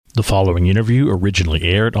The following interview originally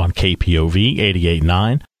aired on KPOV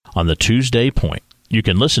 88.9 on the Tuesday Point. You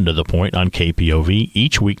can listen to The Point on KPOV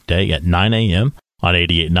each weekday at 9 a.m. on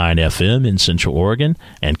 88.9 FM in Central Oregon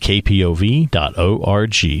and kpov.org.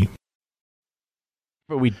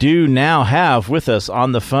 But we do now have with us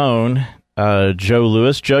on the phone Joe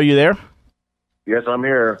Lewis. Joe, you there? Yes, I'm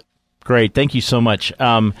here. Great. Thank you so much.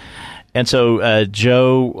 And so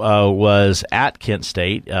Joe was at Kent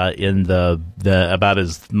State in the about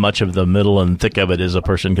as much of the middle and thick of it as a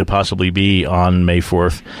person could possibly be on May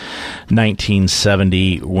 4th,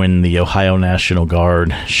 1970, when the Ohio National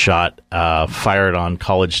Guard fired on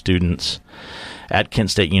college students at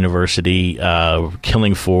Kent State University,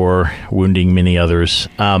 killing 4, wounding many others.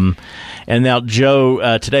 And now,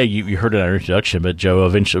 Joe, today, you heard in our introduction, but Joe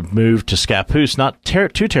eventually moved to Scappoose, not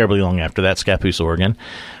too terribly long after that, Scappoose, Oregon,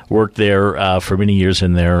 worked there for many years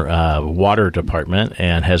in their water department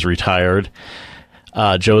and has retired.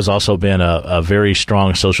 Joe has also been a very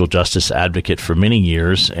strong social justice advocate for many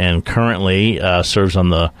years and currently serves on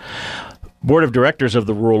the board of directors of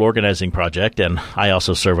the Rural Organizing Project, and I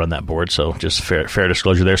also serve on that board, so just fair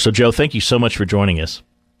disclosure there. So, Joe, thank you so much for joining us.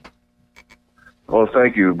 Well,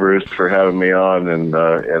 thank you, Bruce, for having me on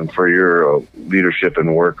and for your leadership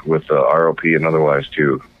and work with ROP and otherwise,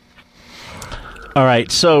 too. All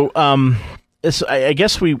right, so I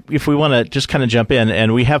guess if we want to just kind of jump in,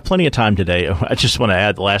 and we have plenty of time today. I just want to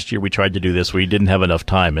add, last year we tried to do this. We didn't have enough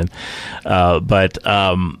time,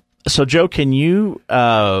 so, Joe, can you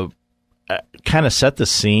kind of set the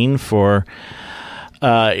scene for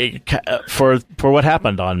what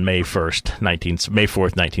happened on May 4th,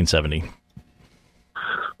 1970.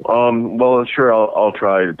 Well, sure. I'll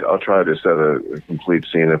try to set a complete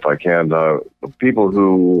scene if I can. People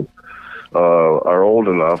who are old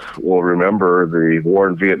enough will remember the war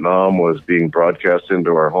in Vietnam was being broadcast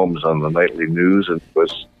into our homes on the nightly news, and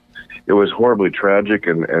it was horribly tragic,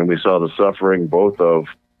 and we saw the suffering both of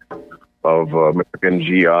American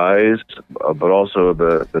GIs, but also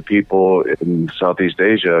the people in Southeast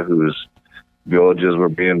Asia whose villages were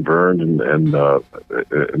being burned and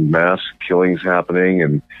mass killings happening,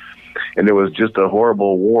 and it was just a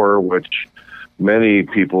horrible war, which many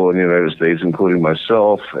people in the United States, including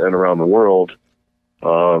myself and around the world,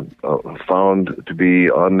 found to be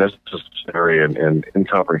unnecessary and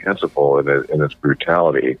incomprehensible in its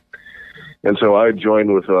brutality. And so I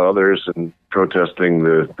joined with others in protesting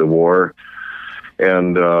the war,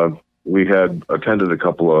 and we had attended a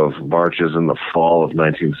couple of marches in the fall of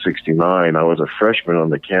 1969. I was a freshman on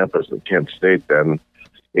the campus of Kent State then,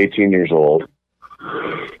 18 years old.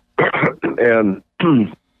 And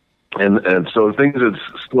so things had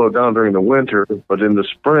slowed down during the winter, but in the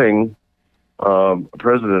spring,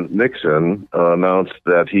 President Nixon announced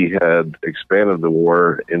that he had expanded the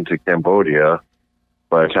war into Cambodia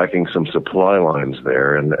by attacking some supply lines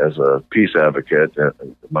there. And as a peace advocate,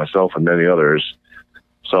 myself and many others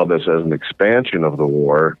saw this as an expansion of the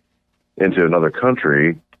war into another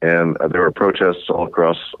country. And there were protests all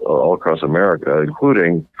across America,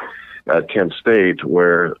 including at Kent State,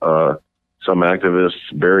 where some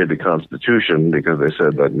activists buried the Constitution because they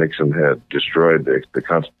said that Nixon had destroyed the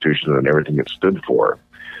Constitution and everything it stood for.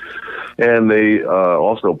 And they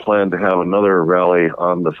also planned to have another rally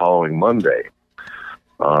on the following Monday.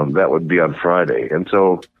 That would be on Friday. And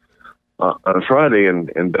so on Friday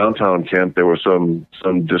in downtown Kent, there was some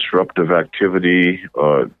disruptive activity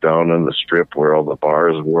down on the strip where all the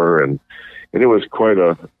bars were. And it was quite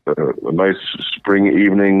a nice spring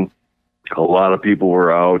evening. A lot of people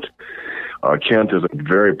were out. Kent is a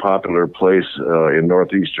very popular place in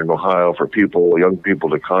northeastern Ohio for young people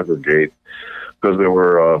to congregate, because there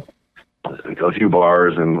were a few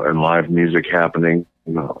bars and live music happening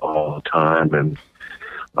all the time, and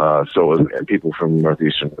people from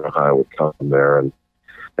northeastern Ohio would come there. And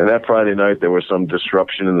that Friday night there was some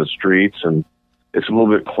disruption in the streets, and it's a little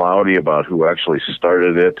bit cloudy about who actually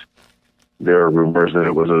started it. There are rumors that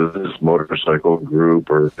it was this motorcycle group,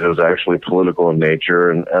 or it was actually political in nature.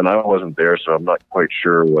 And I wasn't there, so I'm not quite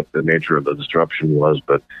sure what the nature of the disruption was.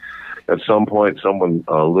 But at some point, someone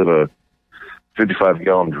lit a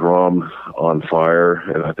 55-gallon drum on fire,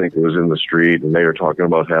 and I think it was in the street. And they were talking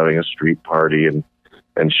about having a street party and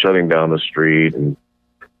shutting down the street. And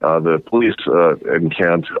the police in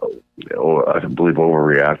Kent, I believe,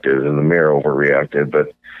 overreacted, and the mayor overreacted.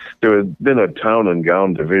 But there had been a town and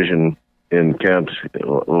gown division in Kent,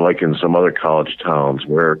 like in some other college towns,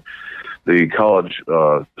 where the college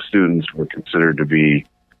students were considered to be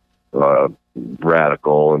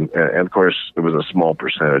radical, and of course there was a small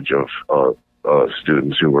percentage of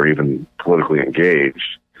students who were even politically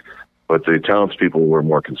engaged. but the townspeople were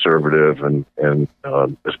more conservative, and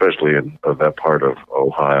especially in that part of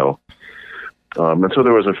Ohio. And so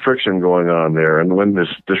there was a friction going on there. And when this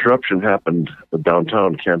disruption happened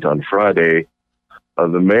downtown Kent on Friday,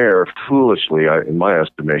 the mayor foolishly, in my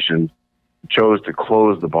estimation, chose to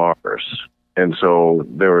close the bars. And so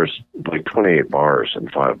there was like 28 bars in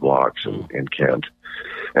 5 blocks in Kent.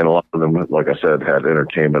 And a lot of them, like I said, had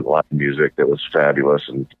entertainment, live music that was fabulous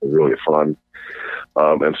and really fun.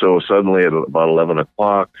 And so suddenly at about 11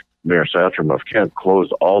 o'clock, Mayor Satrom of Kent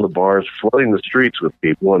closed all the bars, flooding the streets with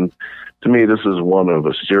people. And to me, this is one of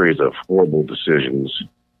a series of horrible decisions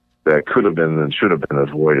that could have been and should have been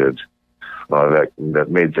avoided, that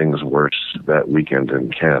made things worse that weekend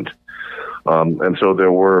in Kent. And so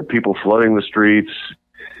there were people flooding the streets,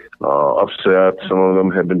 upset. Some of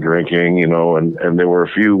them had been drinking, and there were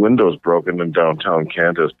a few windows broken in downtown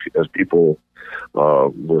Kent as people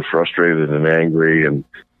were frustrated and angry. And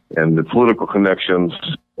the political connections,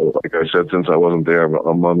 like I said, since I wasn't there,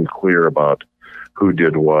 I'm unclear about who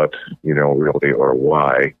did what, really, or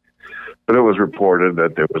why. But it was reported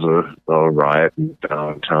that there was a riot in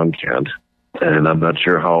downtown Kent, and I'm not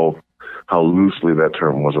sure how loosely that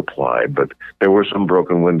term was applied, but there were some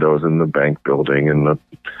broken windows in the bank building and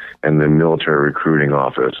the military recruiting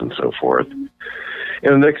office and so forth. And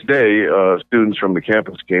the next day, students from the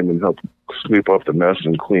campus came and helped sweep up the mess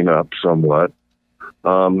and clean up somewhat.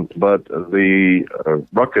 But the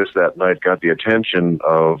ruckus that night got the attention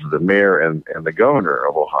of the mayor and the governor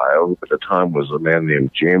of Ohio, who at the time was a man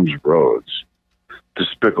named James Rhodes.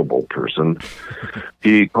 Despicable person.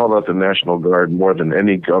 He called out the National Guard more than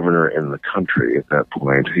any governor in the country at that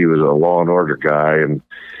point. He was a law and order guy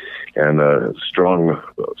and a strong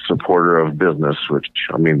supporter of business, which,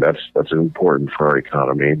 that's important for our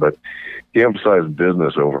economy, but he emphasized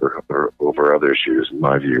business over other issues, in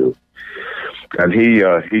my view. And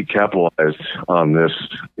he capitalized on this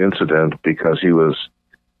incident because he was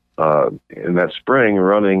in that spring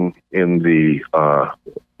running in the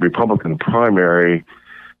Republican primary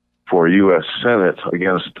for U.S. Senate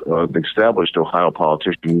against an established Ohio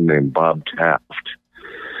politician named Bob Taft.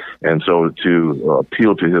 And so to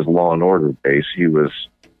appeal to his law and order base, he was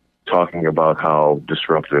talking about how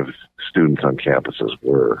disruptive students on campuses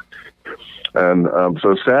were. And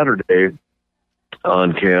so Saturday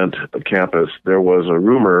on Kent campus, there was a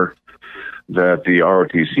rumor that the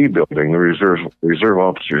ROTC building, the Reserve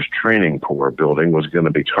Officers Training Corps building, was going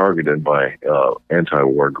to be targeted by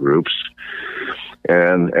anti-war groups.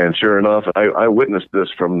 And sure enough, I witnessed this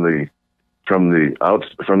from the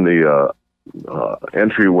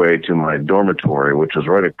entryway to my dormitory, which was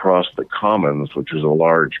right across the Commons, which is a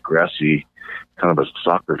large grassy kind of a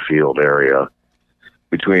soccer field area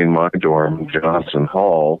between my dorm, Johnson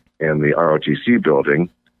Hall, and the ROTC building.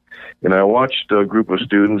 And I watched a group of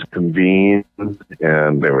students convene,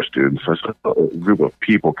 and they were students, a group of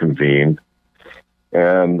people convene,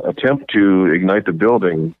 and attempt to ignite the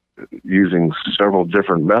building using several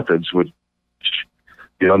different methods, which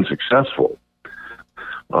be unsuccessful.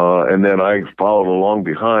 And then I followed along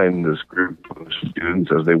behind this group of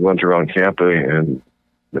students as they went around campus and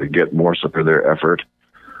they get more for their effort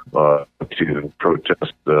to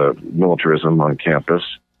protest the militarism on campus.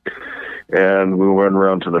 And we went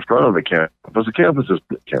around to the front of the campus. The campus is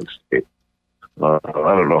Kent State. I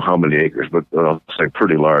don't know how many acres, but I'll say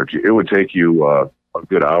pretty large. It would take you a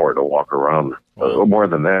good hour to walk around, or more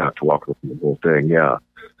than that, to walk around the whole thing, yeah.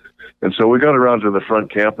 And so we got around to the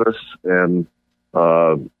front campus, and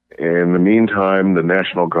in the meantime, the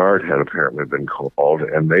National Guard had apparently been called,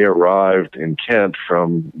 and they arrived in Kent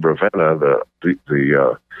from Ravenna,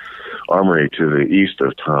 the armory to the east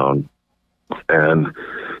of town. And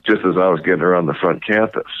just as I was getting around the front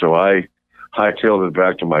campus, so I hightailed it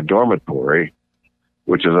back to my dormitory,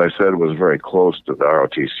 which, as I said, was very close to the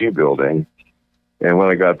ROTC building. And when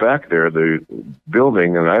I got back there, the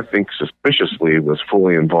building, and I think suspiciously, was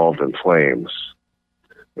fully involved in flames.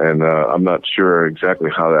 And I'm not sure exactly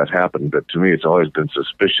how that happened, but to me, it's always been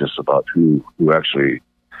suspicious about who actually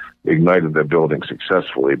ignited the building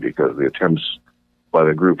successfully, because the attempts by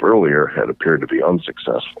the group earlier had appeared to be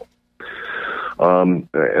unsuccessful.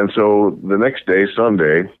 And so the next day,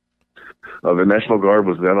 Sunday, the National Guard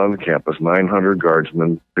was then on the campus, 900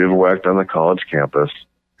 guardsmen bivouacked on the college campus.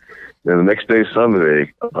 Then the next day,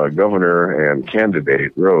 Sunday, Governor and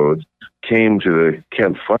candidate Rhodes came to the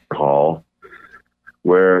Kent Fire Hall,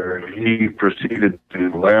 where he proceeded to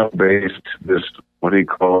lambaste this, what he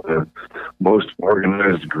called the most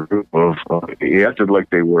organized group of, he acted like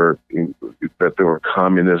that they were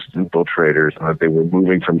communist infiltrators, and that they were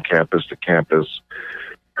moving from campus to campus,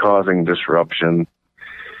 causing disruption.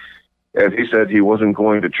 And he said he wasn't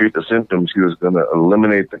going to treat the symptoms. He was going to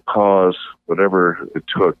eliminate the cause, whatever it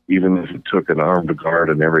took, even if it took an armed guard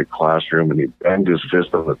in every classroom. And he banged his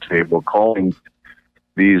fist on the table, calling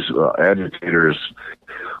these agitators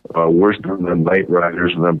worse than the night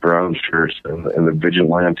riders and the brown shirts and the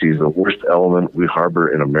vigilantes, the worst element we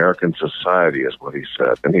harbor in American society, is what he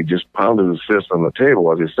said. And he just pounded his fist on the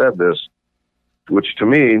table as he said this, which to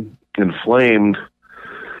me inflamed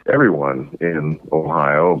everyone in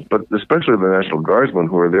Ohio, but especially the National Guardsmen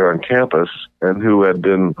who were there on campus and who had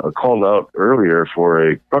been called out earlier for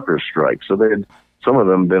a trucker strike. So they had, some of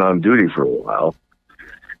them, been on duty for a while.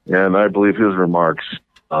 And I believe his remarks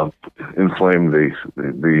inflamed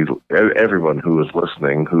the everyone who was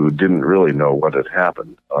listening, who didn't really know what had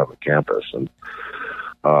happened on the campus. And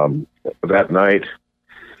that night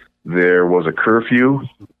there was a curfew,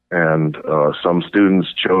 and some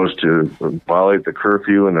students chose to violate the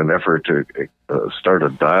curfew in an effort to start a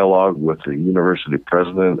dialogue with the university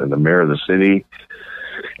president and the mayor of the city.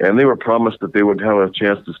 And they were promised that they would have a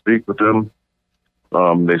chance to speak with them.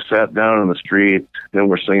 They sat down in the street and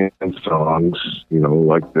were singing songs,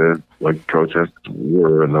 like protests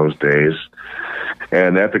were in those days.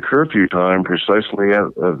 And at the curfew time, precisely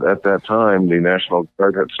at that time, the National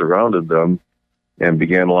Guard had surrounded them and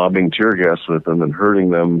began lobbing tear gas with them and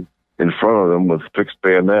herding them in front of them with fixed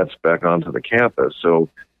bayonets back onto the campus. So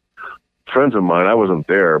friends of mine, I wasn't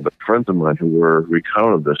there, but friends of mine who were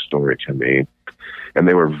recounted this story to me, and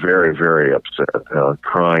they were very, very upset,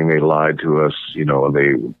 crying. They lied to us.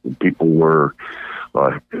 People were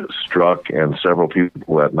struck, and several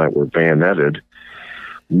people that night were bayoneted.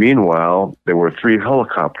 Meanwhile, there were 3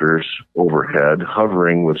 helicopters overhead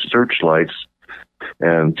hovering with searchlights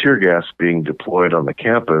and tear gas being deployed on the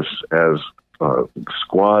campus as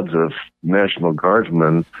squads of National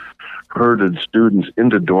Guardsmen herded students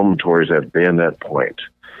into dormitories at bayonet point,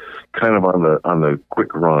 kind of on the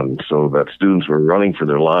quick run, so that students were running for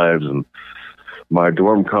their lives. And my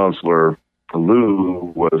dorm counselor,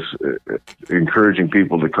 Lou, was encouraging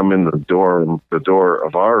people to come in the door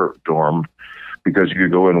of our dorm, because you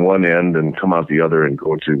could go in one end and come out the other and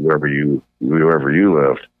go to wherever you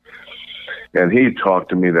lived. And he talked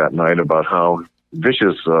to me that night about how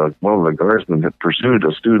vicious one of the guardsmen had pursued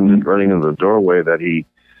a student running in the doorway, that he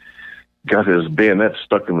got his bayonet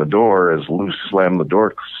stuck in the door as Lou slammed the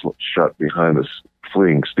door shut behind this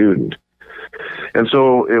fleeing student. And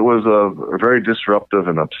so it was a very disruptive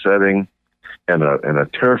and upsetting and a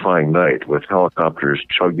terrifying night, with helicopters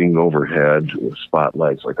chugging overhead with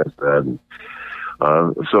spotlights, like I said.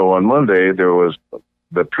 So on Monday, there was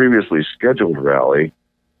the previously scheduled rally,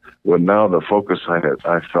 when now the focus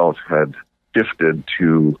I felt had shifted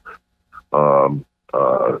to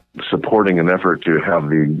supporting an effort to have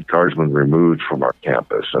the guardsmen removed from our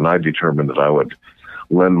campus. And I determined that I would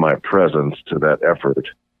lend my presence to that effort,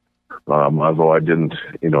 although I didn't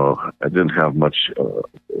have much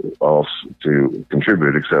else to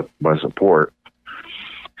contribute except my support.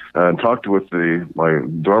 And talked with my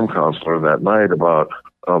dorm counselor that night about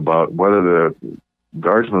whether the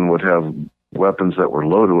guardsmen would have weapons that were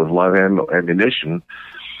loaded with live ammunition.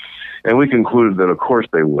 And we concluded that, of course,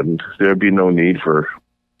 they wouldn't. There'd be no need for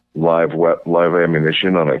live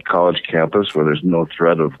ammunition on a college campus where there's no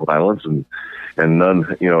threat of violence and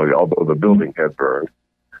none, although the building had burned,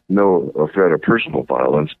 no threat of personal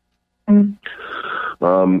violence. And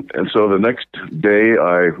so the next day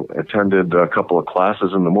I attended a couple of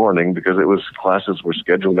classes in the morning, because classes were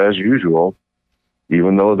scheduled as usual,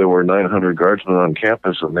 even though there were 900 guardsmen on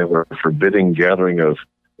campus and they were forbidding gathering of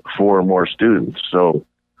 4 or more students. So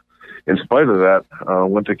in spite of that,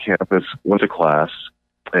 went to campus, went to class,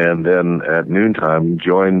 and then at noontime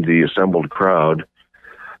joined the assembled crowd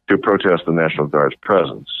to protest the National Guard's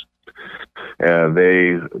presence. And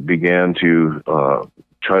they began to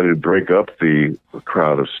try to break up the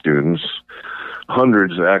crowd of students,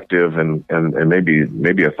 hundreds active and maybe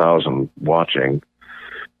 1,000 watching.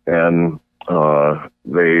 And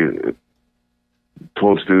they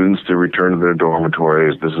told students to return to their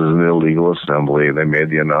dormitories. This is an illegal assembly. They made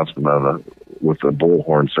the announcement with the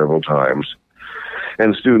bullhorn several times.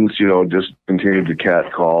 And students, just continued to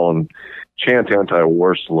catcall and chant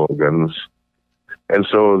anti-war slogans. And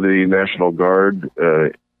so the National Guard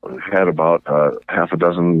had about half a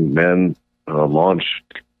dozen men launch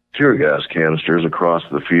tear gas canisters across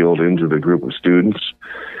the field into the group of students.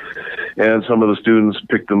 And some of the students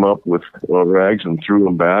picked them up with rags and threw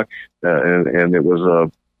them back. And it was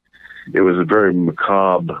a very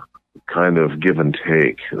macabre kind of give and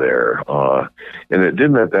take there. And it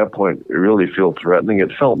didn't at that point really feel threatening.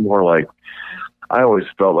 It felt more like, I always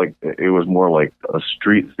felt like it was more like a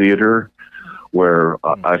street theater where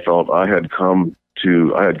I felt I had come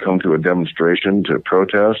to a demonstration to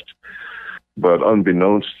protest, but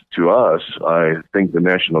unbeknownst to us, I think the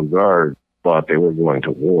National Guard thought they were going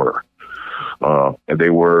to war. And they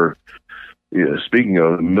were, speaking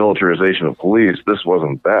of militarization of police, this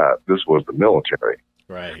wasn't that. This was the military.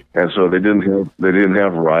 Right. And so they didn't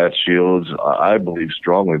have riot shields. I believe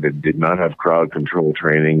strongly they did not have crowd control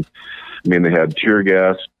training. I mean, they had tear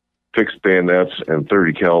gas, fixed bayonets, and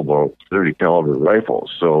 30 caliber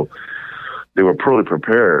rifles. So they were poorly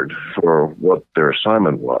prepared for what their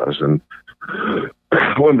assignment was. And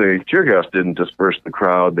when the tear gas didn't disperse the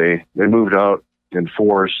crowd, they moved out in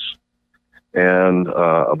force, and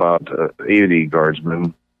about 80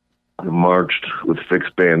 guardsmen marched with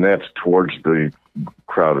fixed bayonets towards the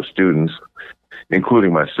crowd of students,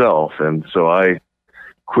 including myself. And so I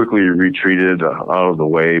quickly retreated out of the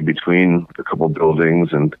way between a couple buildings,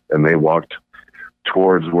 and they walked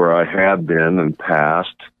towards where I had been and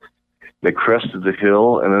passed. They crested the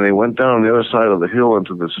hill, and then they went down the other side of the hill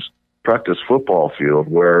into this practice football field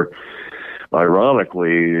where,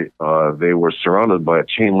 ironically, they were surrounded by a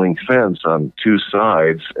chain link fence on two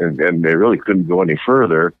sides, and they really couldn't go any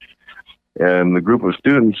further. And the group of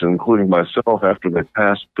students, including myself, after they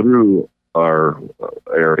passed through our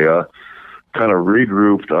area, kind of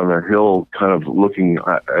regrouped on the hill, kind of looking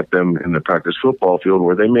at them in the practice football field,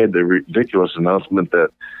 where they made the ridiculous announcement that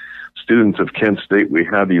students of Kent State, we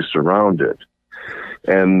have you surrounded.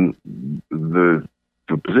 And the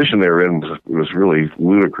position they were in was really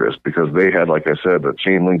ludicrous, because they had, like I said, a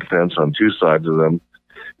chain link fence on two sides of them,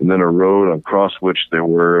 and then a road across which there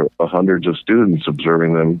were hundreds of students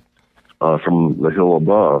observing them from the hill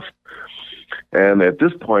above. And at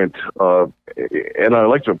this point, and I'd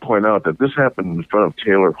like to point out that this happened in front of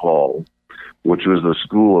Taylor Hall, which was the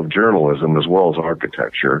School of Journalism as well as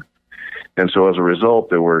architecture. And so as a result,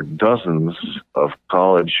 there were dozens of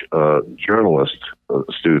college journalist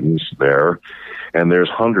students there, and there's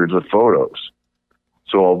hundreds of photos.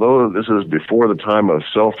 So although this is before the time of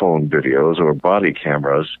cell phone videos or body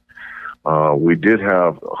cameras, we did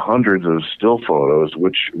have hundreds of still photos,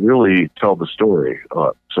 which really tell the story.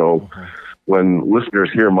 So when listeners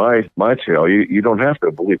hear my tale, you don't have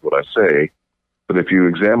to believe what I say, but if you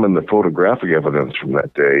examine the photographic evidence from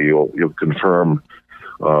that day, you'll confirm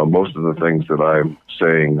most of the things that I'm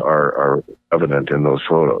saying are evident in those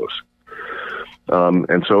photos.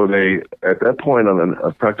 And so at that point on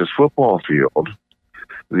a practice football field,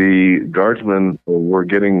 the guardsmen were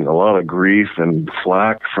getting a lot of grief and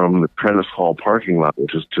flack from the Prentice Hall parking lot,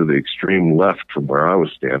 which is to the extreme left from where I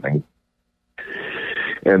was standing.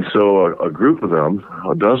 And so a group of them,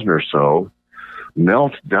 a dozen or so,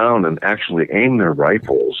 knelt down and actually aimed their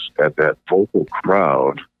rifles at that vocal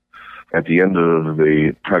crowd at the end of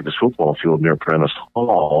the practice football field near Prentice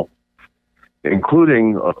Hall,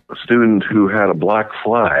 including a student who had a black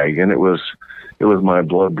flag, and it was my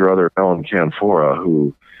blood brother, Alan Canfora,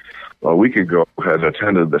 who a week ago had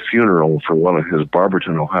attended the funeral for one of his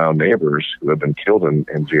Barberton, Ohio neighbors who had been killed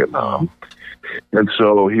in Vietnam. And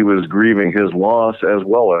so he was grieving his loss as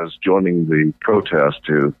well as joining the protest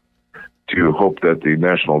to hope that the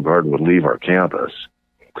National Guard would leave our campus.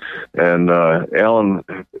 And Alan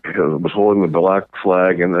was holding the black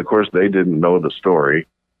flag, and of course they didn't know the story,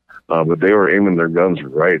 but they were aiming their guns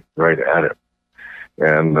right at him.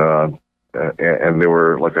 And there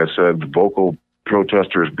were, like I said, vocal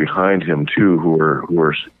protesters behind him too, who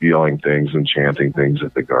were yelling things and chanting things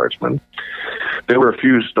at the guardsmen. There were a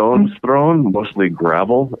few stones thrown, mostly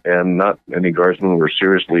gravel, and not any guardsmen were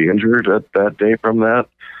seriously injured that day from that.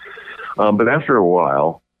 But after a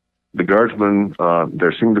while, the guardsmen,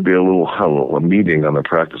 there seemed to be a little huddle, a meeting on the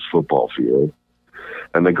practice football field,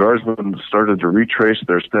 and the guardsmen started to retrace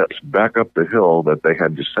their steps back up the hill that they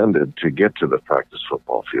had descended to get to the practice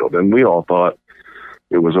football field. And we all thought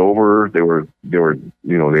it was over. They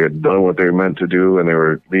had done what they were meant to do, and they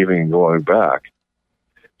were leaving and going back.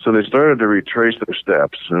 So they started to retrace their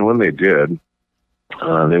steps, and when they did,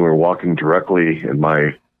 they were walking directly in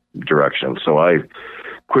my direction. So I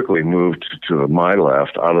quickly moved to my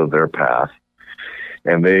left out of their path,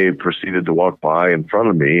 and they proceeded to walk by in front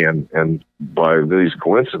of me, and by these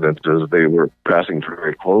coincidences, they were passing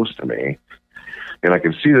very close to me. And I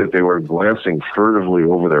could see that they were glancing furtively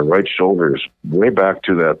over their right shoulders way back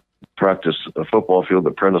to that practice football field,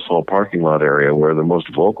 the Prentice Hall parking lot area where the most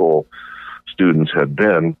vocal students had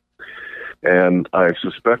been. And I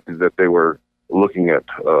suspected that they were looking at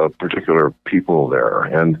particular people there.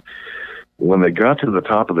 And when they got to the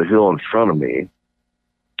top of the hill in front of me,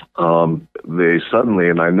 they suddenly,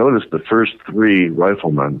 and I noticed the first three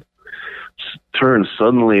riflemen turned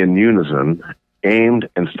suddenly in unison, aimed,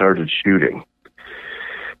 and started shooting.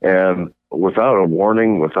 And without a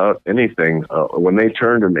warning, without anything, when they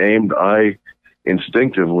turned and aimed, I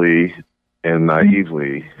instinctively and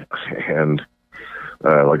naively, and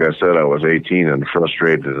like I said, I was 18 and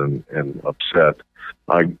frustrated and upset.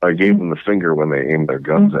 I gave them the finger when they aimed their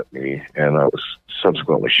guns at me, and I was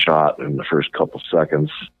subsequently shot in the first couple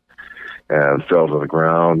seconds and fell to the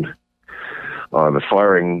ground. The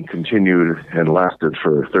firing continued and lasted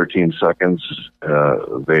for 13 seconds.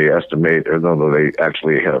 They estimate, or no, they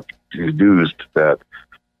actually have deduced that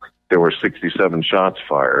there were 67 shots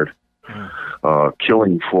fired,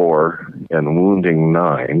 killing 4 and wounding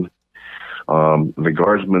 9. The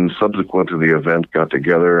guardsmen subsequent to the event got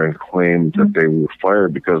together and claimed that they were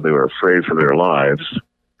fired because they were afraid for their lives.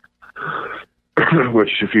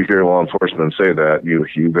 Which, if you hear law enforcement say that,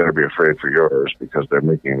 you better be afraid for yours, because they're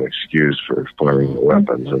making an excuse for firing the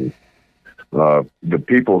weapons. And the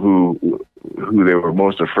people who they were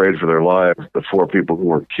most afraid for their lives, the 4 people who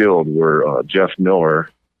were killed, were Jeff Miller,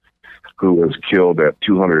 who was killed at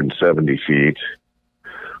 270 feet.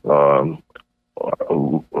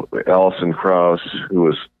 Allison Krauss, who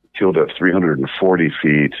was killed at 340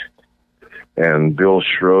 feet, and Bill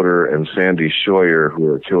Schroeder and Sandy Scheuer, who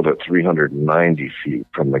were killed at 390 feet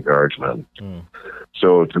from the guardsmen.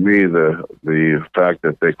 So to me, the fact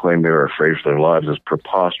that they claim they were afraid for their lives is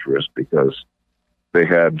preposterous, because they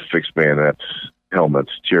had fixed bayonets,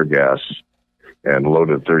 helmets, tear gas, and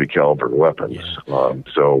loaded .30 caliber weapons. Yeah.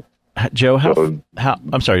 Joe,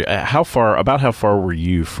 I'm sorry, how far were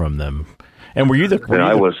you from them? And were you the?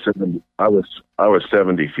 I was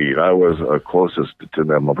 70 feet. I was closest to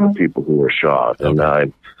them of the people who were shot, and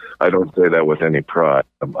I don't say that with any pride.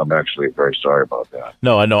 I'm actually very sorry about that.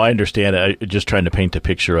 No, I know, I understand. Just trying to paint a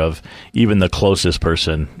picture of even the closest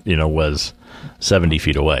person, was 70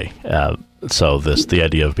 feet away. So the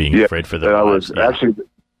idea of being afraid for their lives. Actually,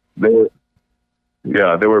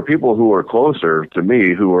 there were people who were closer to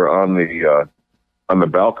me who were on the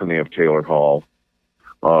balcony of Taylor Hall.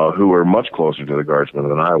 Who were much closer to the guardsmen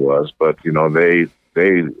than I was, but they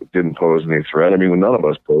didn't pose any threat. I mean, none of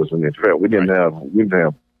us posed any threat. We didn't have,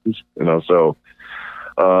 so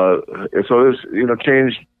this,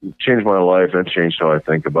 changed my life and changed how I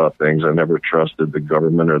think about things. I never trusted the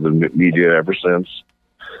government or the media ever since.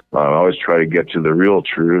 I always try to get to the real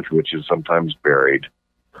truth, which is sometimes buried,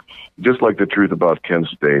 just like the truth about Kent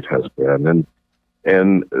State has been.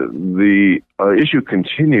 And the issue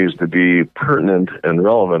continues to be pertinent and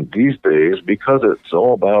relevant these days, because it's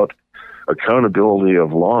all about accountability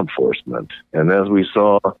of law enforcement. And as we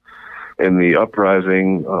saw in the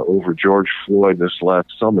uprising over George Floyd this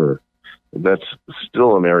last summer, that's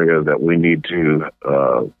still an area that we need to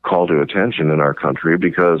call to attention in our country,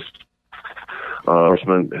 because law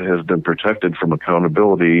enforcement has been protected from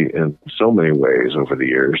accountability in so many ways over the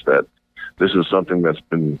years that this is something that's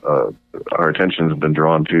been our attention has been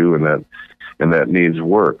drawn to, and that needs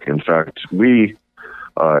work. In fact, we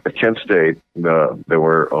at Kent State, there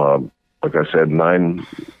were, like I said, 9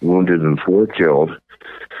 wounded and 4 killed,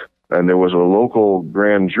 and there was a local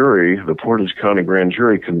grand jury. The Portage County grand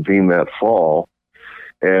jury convened that fall,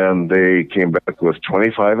 and they came back with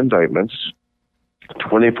 25 indictments.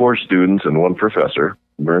 24 students and 1 professor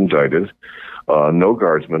were indicted. No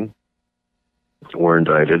guardsmen were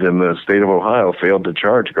indicted, and the state of Ohio failed to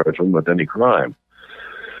charge guardsmen with any crime.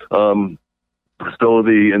 So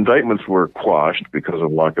the indictments were quashed because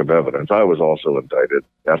of lack of evidence. I was also indicted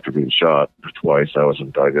after being shot twice. I was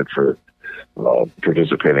indicted for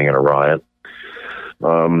participating in a riot.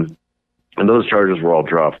 And those charges were all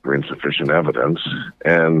dropped for insufficient evidence.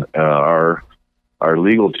 And our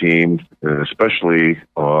legal team, especially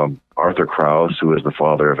Arthur Krauss, who is the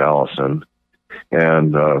father of Allison,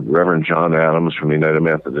 and Reverend John Adams from the United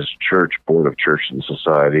Methodist Church Board of Church and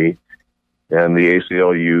Society, and the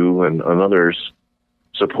ACLU and others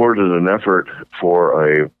supported an effort for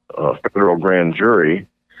a federal grand jury.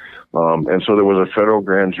 And so there was a federal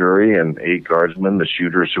grand jury, and 8 guardsmen, the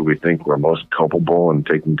shooters who we think were most culpable in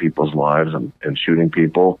taking people's lives and shooting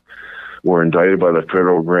people, were indicted by the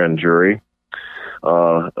federal grand jury.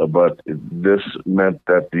 But this meant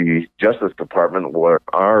that the Justice Department were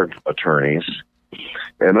our attorneys.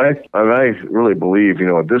 And I really believe,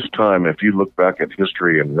 at this time, if you look back at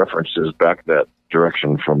history and references back that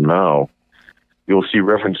direction from now, you'll see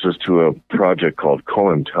references to a project called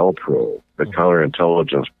COINTELPRO, the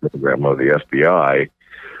counterintelligence program of the FBI,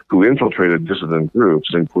 who infiltrated dissident groups,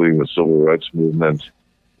 including the Civil Rights Movement,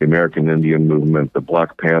 the American Indian Movement, the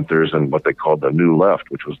Black Panthers, and what they called the New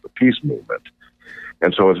Left, which was the peace movement.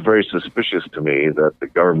 And so it's very suspicious to me that the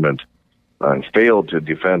government failed to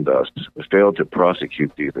defend us, failed to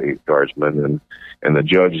prosecute these 8 guardsmen, and the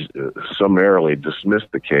judge summarily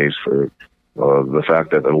dismissed the case for the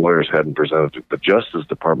fact that the lawyers hadn't presented, the Justice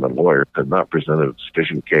Department lawyers had not presented a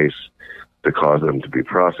sufficient case to cause them to be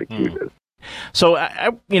prosecuted. So,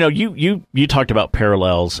 you talked about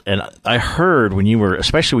parallels, and I heard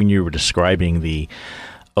especially when you were describing the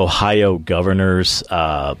Ohio governor's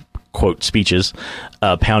quote speeches,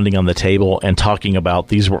 pounding on the table and talking about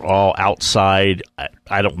these were all outside,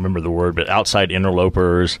 I don't remember the word, but outside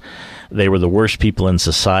interlopers. They were the worst people in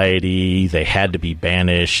society. They had to be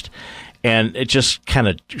banished. And it just kind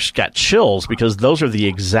of got chills, because those are the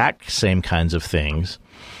exact same kinds of things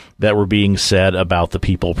that were being said about the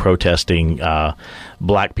people protesting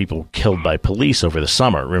black people killed by police over the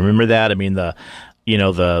summer. Remember that? I mean, the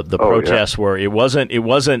protests where it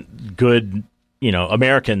wasn't good,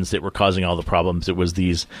 Americans that were causing all the problems. It was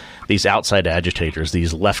these outside agitators,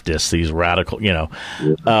 these leftists, these radical, and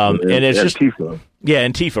it's just Antifa. Yeah,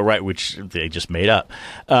 Antifa, right, which they just made up.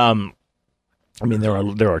 I mean,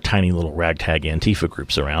 there are tiny little ragtag Antifa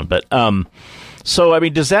groups around, but so I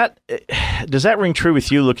mean, does that ring true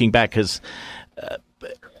with you looking back? Because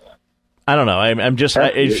I don't know,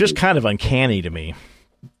 it's just kind of uncanny to me.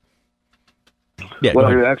 Yeah,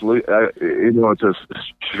 well, actually, it's a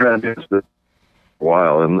trend for a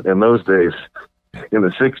while. In those days, in the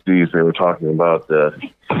 '60s, they were talking about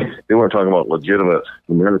they weren't talking about legitimate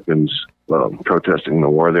Americans protesting the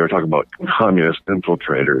war. They were talking about communist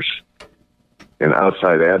infiltrators and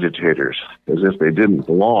outside agitators, as if they didn't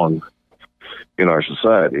belong in our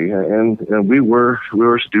society. And we were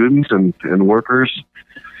students and workers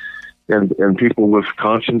and people with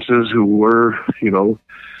consciences who were,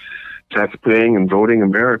 tax-paying and voting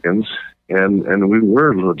Americans, and we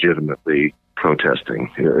were legitimately protesting.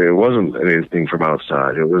 It wasn't anything from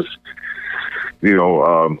outside. It was, it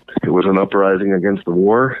was an uprising against the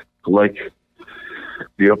war, like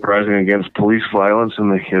the uprising against police violence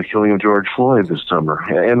and the killing of George Floyd this summer,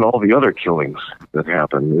 and all the other killings that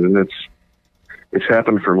happened. And it's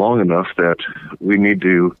happened for long enough that we need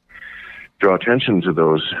to draw attention to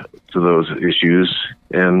those issues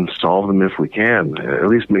and solve them if we can. At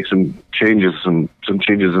least make some changes in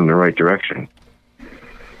the right direction.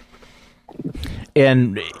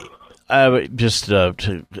 And just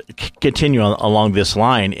to continue along this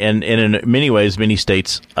line, and in many ways, many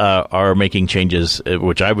states are making changes,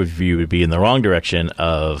 which I would view would be in the wrong direction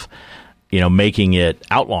of, making it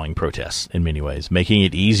outlawing protests in many ways, making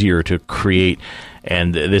it easier to create.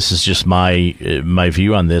 And this is just my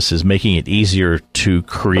view on this, is making it easier to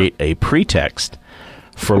create a pretext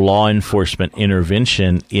for law enforcement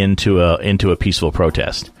intervention into a peaceful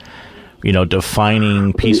protest.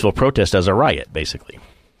 Defining peaceful protest as a riot, basically.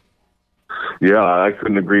 Yeah, I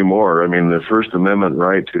couldn't agree more. I mean, the First Amendment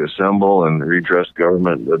right to assemble and redress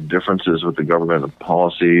government differences with the government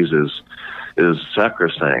policies is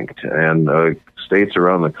sacrosanct, and states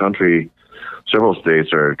around the country, several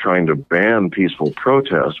states, are trying to ban peaceful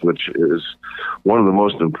protest, which is one of the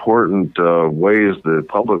most important ways the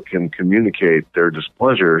public can communicate their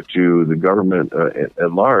displeasure to the government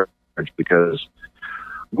at large, because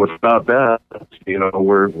without that,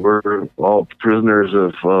 we're all prisoners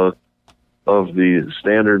of the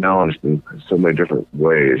standard knowledge in so many different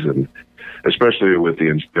ways, and especially with the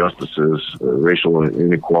injustices, racial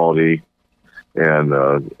inequality, and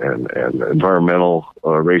environmental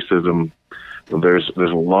racism. There's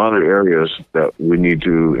a lot of areas that we need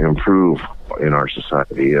to improve in our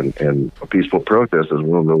society, and a peaceful protest is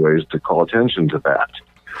one of the ways to call attention to that.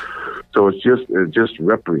 So it's just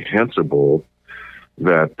reprehensible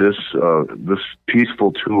that this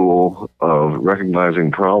peaceful tool of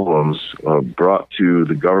recognizing problems brought to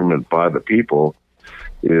the government by the people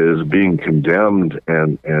is being condemned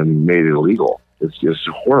and made illegal. It's just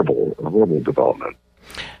a horrible development.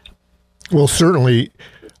 Well, certainly,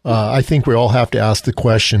 I think we all have to ask the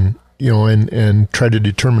question, and try to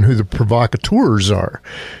determine who the provocateurs are,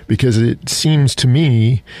 because it seems to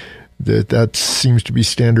me that seems to be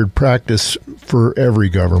standard practice for every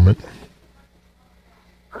government.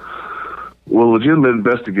 Well, legitimate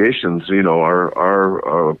investigations,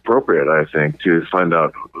 are appropriate, I think, to find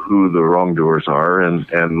out who the wrongdoers are,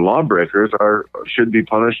 and lawbreakers should be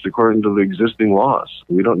punished according to the existing laws.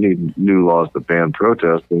 We don't need new laws that ban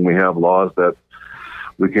protest when we have laws that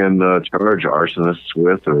we can charge arsonists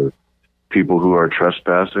with, or people who are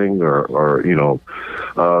trespassing, or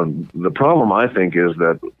the problem, I think, is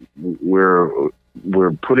that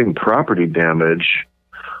we're putting property damage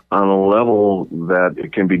on a level that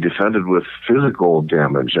it can be defended with physical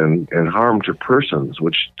damage and harm to persons,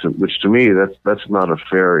 which to me, that's not a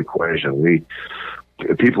fair equation.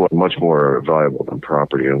 people are much more valuable than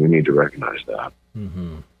property, and we need to recognize that.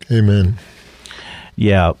 Mm-hmm. Amen.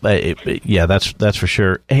 Yeah, yeah, that's for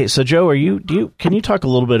sure. Hey, so Joe, can you talk a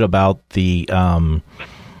little bit about the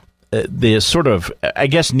sort of, I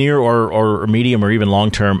guess, near or medium or even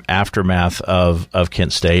long-term aftermath of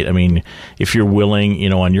Kent State? I mean, if you're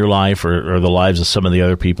willing, on your life or the lives of some of the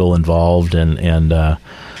other people involved and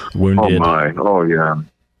wounded. Oh my! Oh yeah.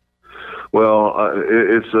 Well,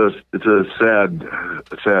 it's a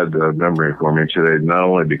sad memory for me today. Not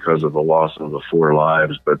only because of the loss of the 4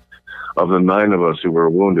 lives, but of the 9 of us who were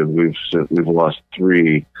wounded, we've lost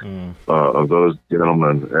 3 of those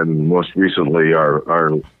gentlemen, and most recently our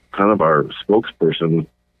spokesperson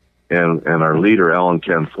and our leader, Alan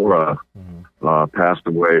Canfora, passed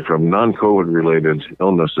away from non-COVID related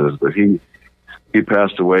illnesses. But he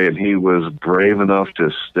passed away, and he was brave enough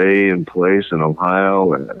to stay in place in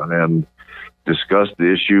Ohio and discuss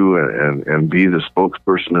the issue and be the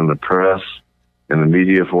spokesperson in the press and the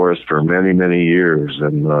media for us for many, many years.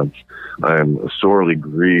 And I am sorely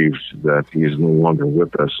grieved that he's no longer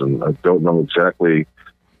with us, and I don't know exactly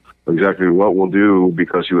what we'll do,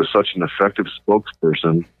 because he was such an effective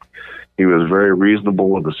spokesperson. He was very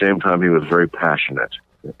reasonable. At the same time, he was very passionate.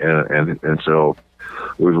 And so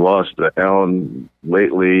we've lost Alan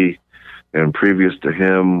lately, and previous to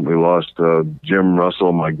him, we lost Jim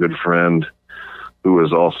Russell, my good friend, who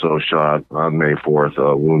was also shot on May 4th,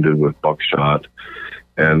 wounded with buckshot.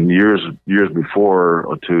 And years before,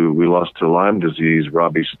 we lost to Lyme disease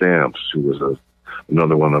Robbie Stamps, who was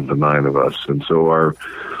another one of the 9 of us. And so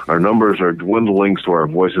our numbers are dwindling, so our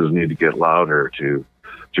voices need to get louder to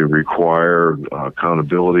require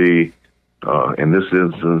accountability in this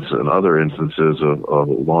instance and other instances of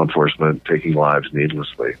law enforcement taking lives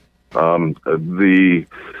needlessly. The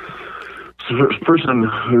person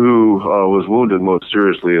who was wounded most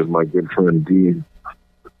seriously is my good friend Dean.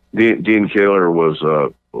 Dean Kaler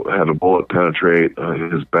had a bullet penetrate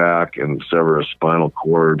his back and sever his spinal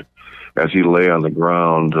cord as he lay on the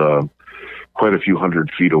ground quite a few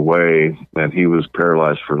hundred feet away, and he was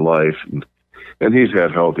paralyzed for life. And he's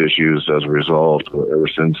had health issues as a result ever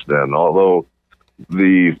since then. Although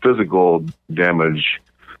the physical damage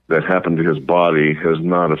that happened to his body has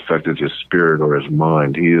not affected his spirit or his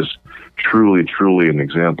mind. He is truly, truly an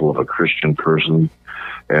example of a Christian person,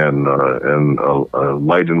 and a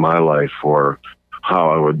light in my life for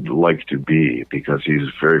how I would like to be, because he's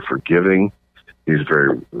very forgiving, he's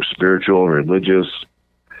very spiritual and religious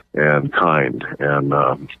and kind,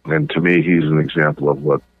 and to me, he's an example of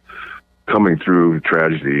what coming through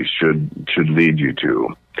tragedy should lead you to.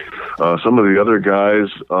 Some of the other guys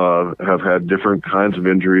have had different kinds of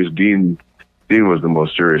injuries. Dean was the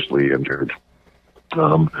most seriously injured.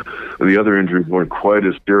 The other injuries weren't quite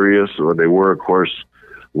as serious, or they were, of course,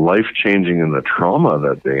 life-changing in the trauma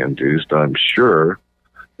that they induced, I'm sure.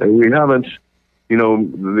 And we haven't,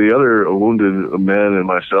 the other wounded men and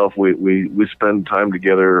myself, we spend time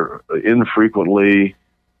together infrequently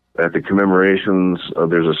at the commemorations.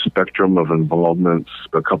 There's a spectrum of involvements.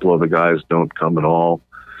 A couple of the guys don't come at all.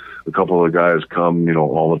 A couple of the guys come,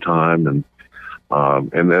 all the time, and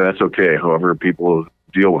that's okay. However, people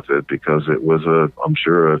deal with it, because it was I'm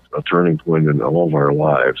sure a turning point in all of our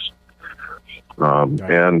lives.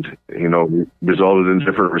 And, resulted in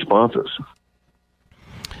different responses.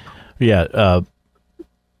 Yeah.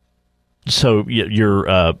 So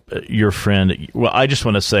your friend, well, I just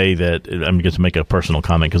want to say that I'm going to make a personal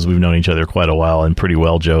comment, because we've known each other quite a while and pretty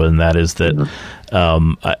well, Joe, and that is that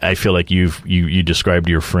I feel like you described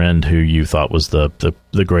your friend who you thought was the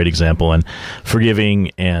great example, and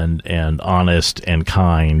forgiving and honest and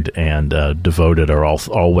kind and devoted are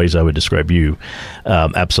all ways I would describe you.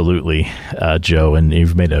 Absolutely, Joe, and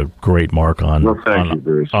you've made a great mark on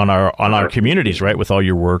our communities, right? With all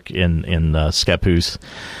your work in Scappoose,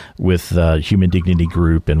 with Human Dignity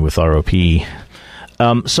Group and with ROP.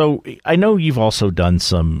 So I know you've also done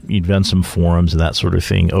some forums and that sort of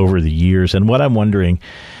thing over the years. And what I'm wondering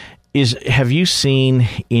is, have you seen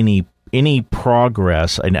any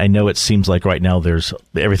progress? I know it seems like right now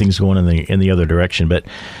everything's going in the other direction, but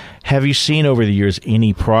have you seen over the years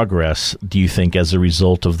any progress, do you think, as a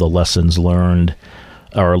result of the lessons learned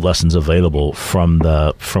or lessons available from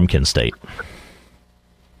Kent State?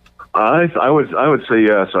 I would say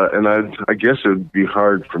yes, and I guess it would be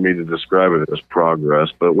hard for me to describe it as progress.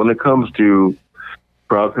 But when it comes to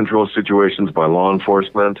crowd control situations by law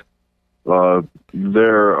enforcement,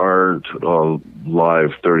 there aren't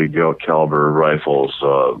live 30 caliber rifles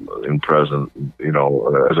in present,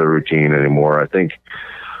 as a routine anymore. I think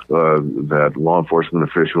that law enforcement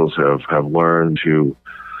officials have learned to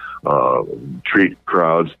treat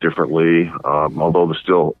crowds differently, although they're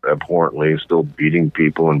still abhorrently still beating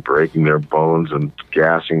people and breaking their bones and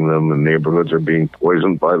gassing them, and neighborhoods are being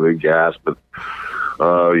poisoned by the gas. But,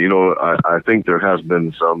 I think there has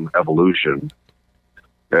been some evolution.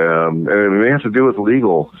 And it may have to do with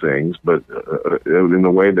legal things, but in the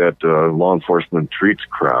way that law enforcement treats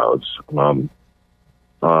crowds. And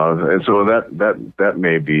so that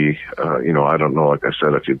may be, I don't know, like I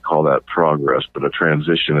said, if you'd call that progress, but a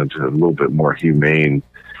transition into a little bit more humane.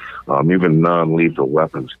 Even non-lethal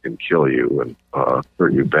weapons can kill you and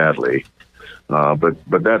hurt you badly. But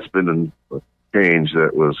that's been a change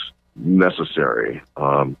that was necessary.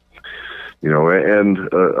 And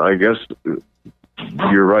I guess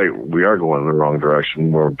you're right. We are going in the wrong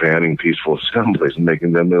direction. We're banning peaceful assemblies and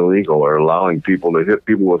making them illegal, or allowing people to hit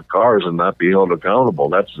people with cars and not be held accountable.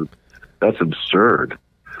 That's absurd.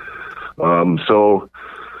 So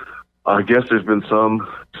I guess there's been some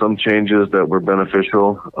changes that were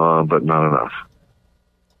beneficial, but not enough.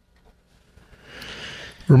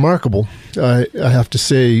 Remarkable. I have to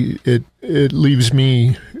say, it leaves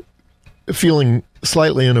me feeling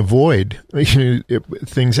slightly in a void.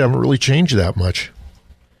 Things haven't really changed that much.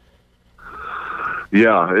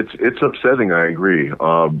 Yeah, it's upsetting. I agree.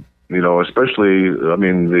 Especially,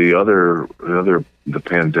 the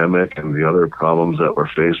pandemic and the other problems that we're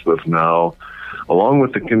faced with now, along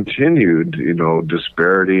with the continued,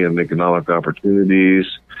 disparity in economic opportunities,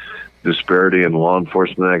 disparity in law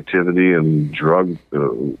enforcement activity and drug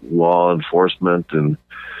law enforcement, and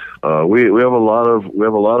we have a lot of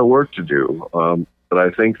work to do. But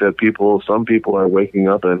I think that some people are waking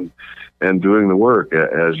up and doing the work.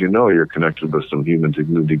 As you know, you're connected with some human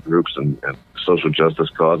dignity groups and social justice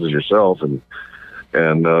causes yourself, and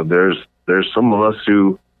there's some of us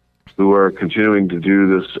who are continuing to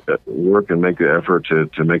do this work and make the effort to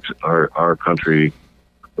make our country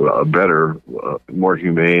a better, more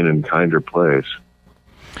humane and kinder place.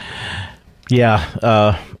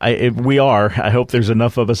 Yeah, we are. I hope there's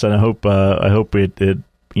enough of us, and I hope it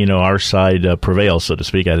our side prevails, so to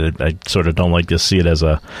speak. I sort of don't like to see it as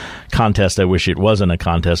a contest. I wish it wasn't a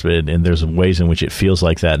contest, and there's ways in which it feels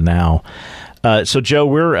like that now. So Joe,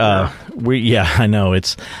 I know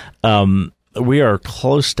it's. We are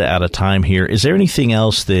close to out of time here. Is there anything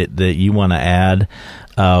else that you want to add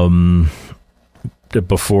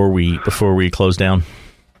before we close down?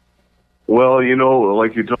 Well,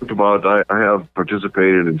 like you talked about, I have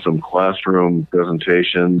participated in some classroom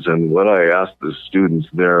presentations, and what I asked the students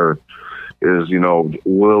there is,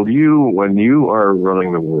 will you, when you are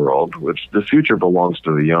running the world, which the future belongs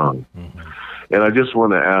to the young, and I just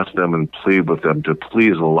want to ask them and plead with them to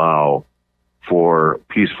please allow for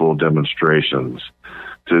peaceful demonstrations,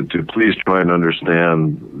 to please try and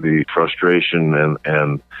understand the frustration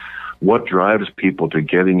and what drives people to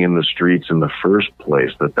getting in the streets in the first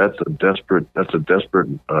place. That's a desperate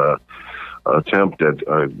attempt at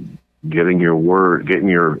getting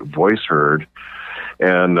your voice heard.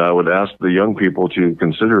 And I would ask the young people to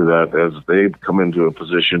consider that as they come into a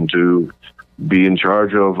position to be in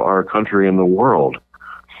charge of our country and the world.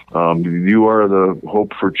 You are the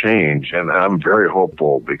hope for change, and I'm very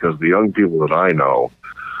hopeful because the young people that I know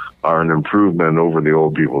are an improvement over the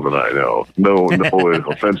old people that I know. No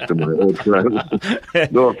offense to my old friends.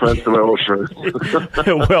 No offense to my old friends.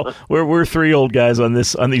 Well, we're three old guys on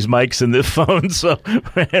these mics and this phone,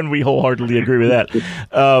 and we wholeheartedly agree with that.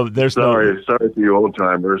 Sorry to you old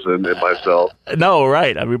timers and myself. No,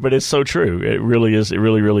 right. I mean, but it's so true. It really is. It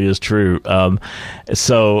really, really is true. I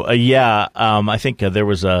think there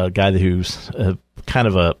was a guy who's kind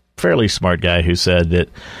of a fairly smart guy who said that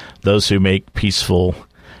those who make peaceful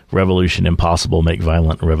revolution impossible make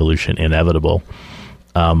violent revolution inevitable.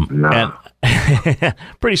 And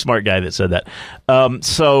pretty smart guy that said that.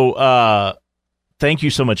 Thank you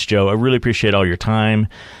so much, Joe. I really appreciate all your time.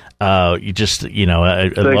 I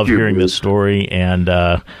love hearing this story, and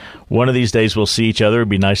one of these days we'll see each other. It'd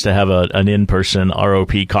be nice to have an in-person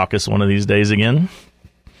ROP caucus one of these days again.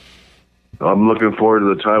 I'm looking forward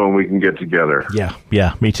to the time when we can get together. Yeah,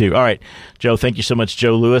 me too. All right, Joe, thank you so much.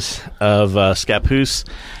 Joe Lewis of Scappoose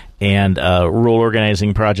and Rural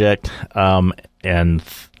Organizing Project, and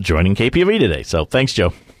joining KPOV today. So thanks,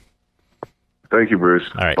 Joe. Thank you, Bruce.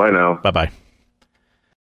 All right. Bye now. Bye-bye.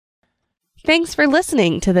 Thanks for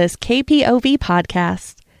listening to this KPOV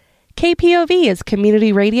podcast. KPOV is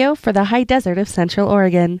community radio for the high desert of Central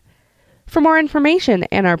Oregon. For more information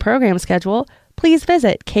and our program schedule, please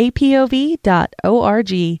visit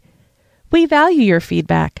kpov.org. We value your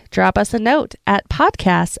feedback. Drop us a note at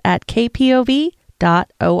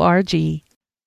podcasts@kpov.org.